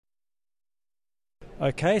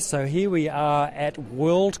Okay, so here we are at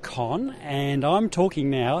Worldcon, and I'm talking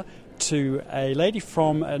now to a lady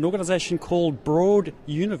from an organisation called Broad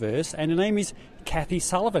Universe, and her name is Kathy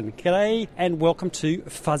Sullivan. G'day, and welcome to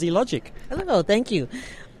Fuzzy Logic. Hello, thank you.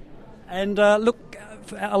 And look,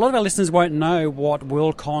 a lot of our listeners won't know what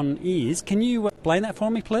Worldcon is. Can you explain that for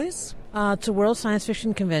me, please? It's a World Science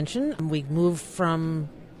Fiction Convention. We move from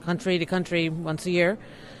country to country once a year.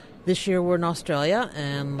 This year we're in Australia,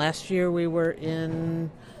 and last year we were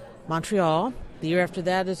in Montreal. The year after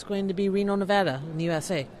that is going to be Reno, Nevada, in the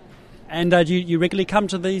USA. And do you regularly come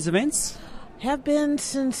to these events? Have been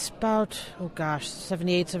since about,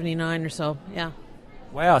 78, 79 or so, yeah.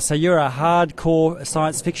 Wow, so you're a hardcore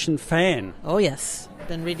science fiction fan. Oh, yes.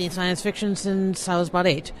 Been reading science fiction since I was about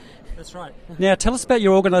 8. That's right. Now, tell us about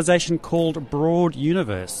your organisation called Broad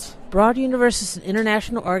Universe. Broad Universe is an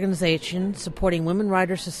international organization supporting women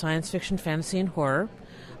writers of science fiction, fantasy, and horror.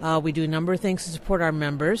 We do a number of things to support our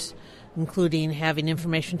members, including having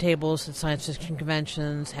information tables at science fiction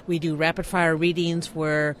conventions. We do rapid-fire readings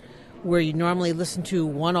where you normally listen to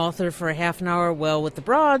one author for a half an hour. Well, with the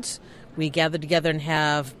Broads, we gather together and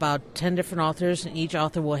have about 10 different authors, and each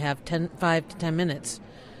author will have 5 to 10 minutes.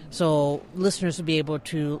 So listeners will be able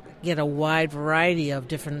to get a wide variety of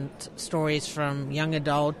different stories, from young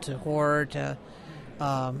adult to horror to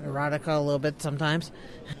erotica a little bit sometimes.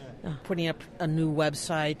 Putting up a new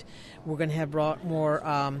website. We're going to have brought more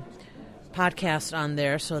podcasts on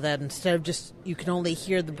there, so that instead of just you can only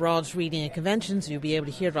hear the Broads reading at conventions, you'll be able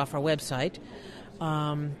to hear it off our website.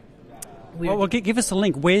 Well, give us a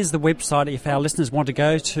link. Where's the website if our listeners want to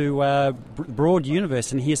go to Broad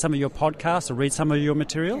Universe and hear some of your podcasts or read some of your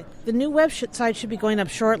material? The new website should be going up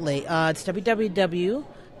shortly. It's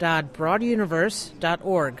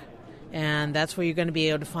www.broaduniverse.org, and that's where you're going to be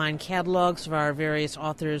able to find catalogs of our various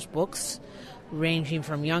authors' books, ranging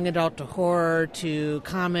from young adult to horror to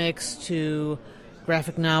comics to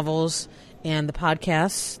graphic novels, and the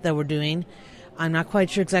podcasts that we're doing. I'm not quite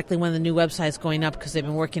sure exactly when the new website's going up because they've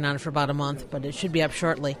been working on it for about a month, but it should be up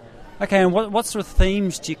shortly. Okay, and what sort of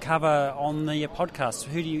themes do you cover on the podcast?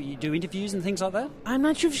 Who do you do interviews and things like that? I'm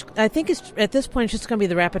not sure. I think at this point it's just going to be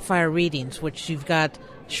the rapid-fire readings, which you've got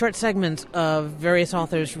short segments of various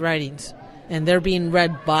authors' writings, and they're being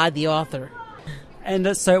read by the author.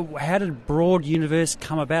 And so how did Broad Universe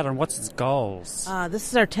come about, and what's its goals? This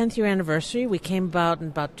is our 10th year anniversary. We came about in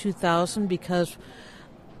about 2000 because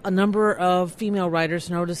a number of female writers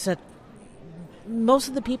noticed that most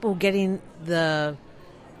of the people winning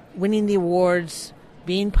the awards,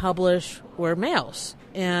 being published, were males.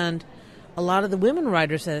 And a lot of the women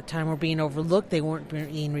writers at the time were being overlooked. They weren't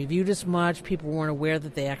being reviewed as much. People weren't aware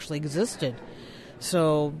that they actually existed.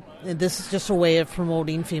 So this is just a way of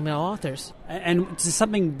promoting female authors. And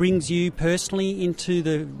something brings you personally into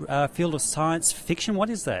the field of science fiction? What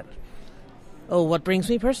is that? Oh, what brings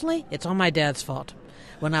me personally? It's all my dad's fault.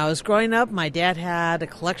 When I was growing up, my dad had a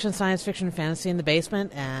collection of science fiction and fantasy in the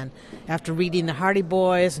basement, and after reading the Hardy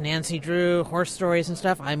Boys, Nancy Drew, horse stories and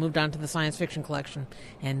stuff, I moved on to the science fiction collection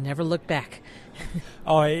and never looked back.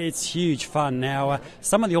 Oh, it's huge fun. Now,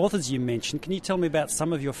 some of the authors you mentioned, can you tell me about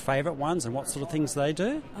some of your favourite ones and what sort of things they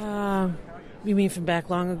do? You mean from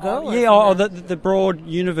back long ago? The Broad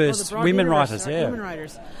Universe, women writers, yeah. Women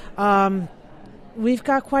writers. We've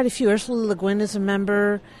got quite a few. Ursula Le Guin is a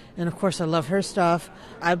member, and of course I love her stuff.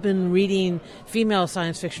 I've been reading female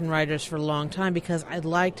science fiction writers for a long time because I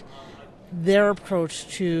liked their approach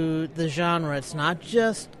to the genre. It's not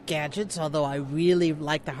just gadgets, although I really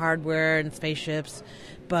like the hardware and spaceships,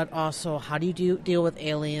 but also how do you deal with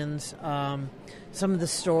aliens. Some of the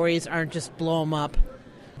stories aren't just blow them up.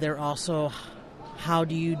 They're also how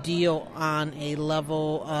do you deal on a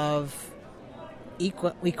level of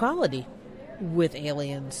equality with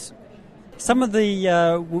aliens. Some of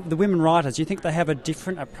the women writers, do you think they have a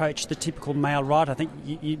different approach to the typical male writer? I think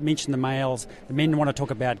you mentioned the males. The men want to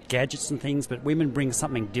talk about gadgets and things, but women bring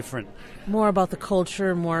something different. More about the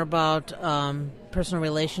culture, more about personal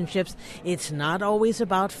relationships. It's not always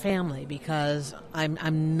about family because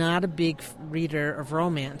I'm not a big reader of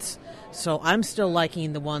romance. So I'm still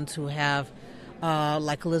liking the ones who have,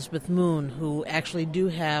 like Elizabeth Moon, who actually do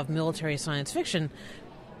have military science fiction,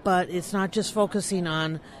 but it's not just focusing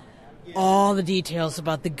on all the details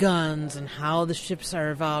about the guns and how the ships are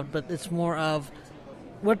evolved, but it's more of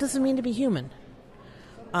what does it mean to be human?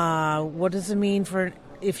 What does it mean for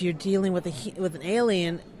if you're dealing with an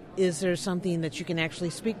alien? Is there something that you can actually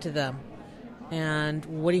speak to them? And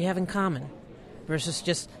what do you have in common? Versus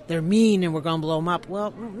just they're mean and we're going to blow them up. Well,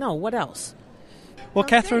 no, what else? Well,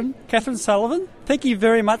 Katherine Sullivan, thank you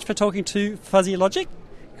very much for talking to Fuzzy Logic.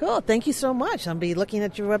 Cool. Thank you so much. I'll be looking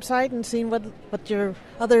at your website and seeing what your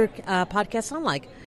other podcasts sound like.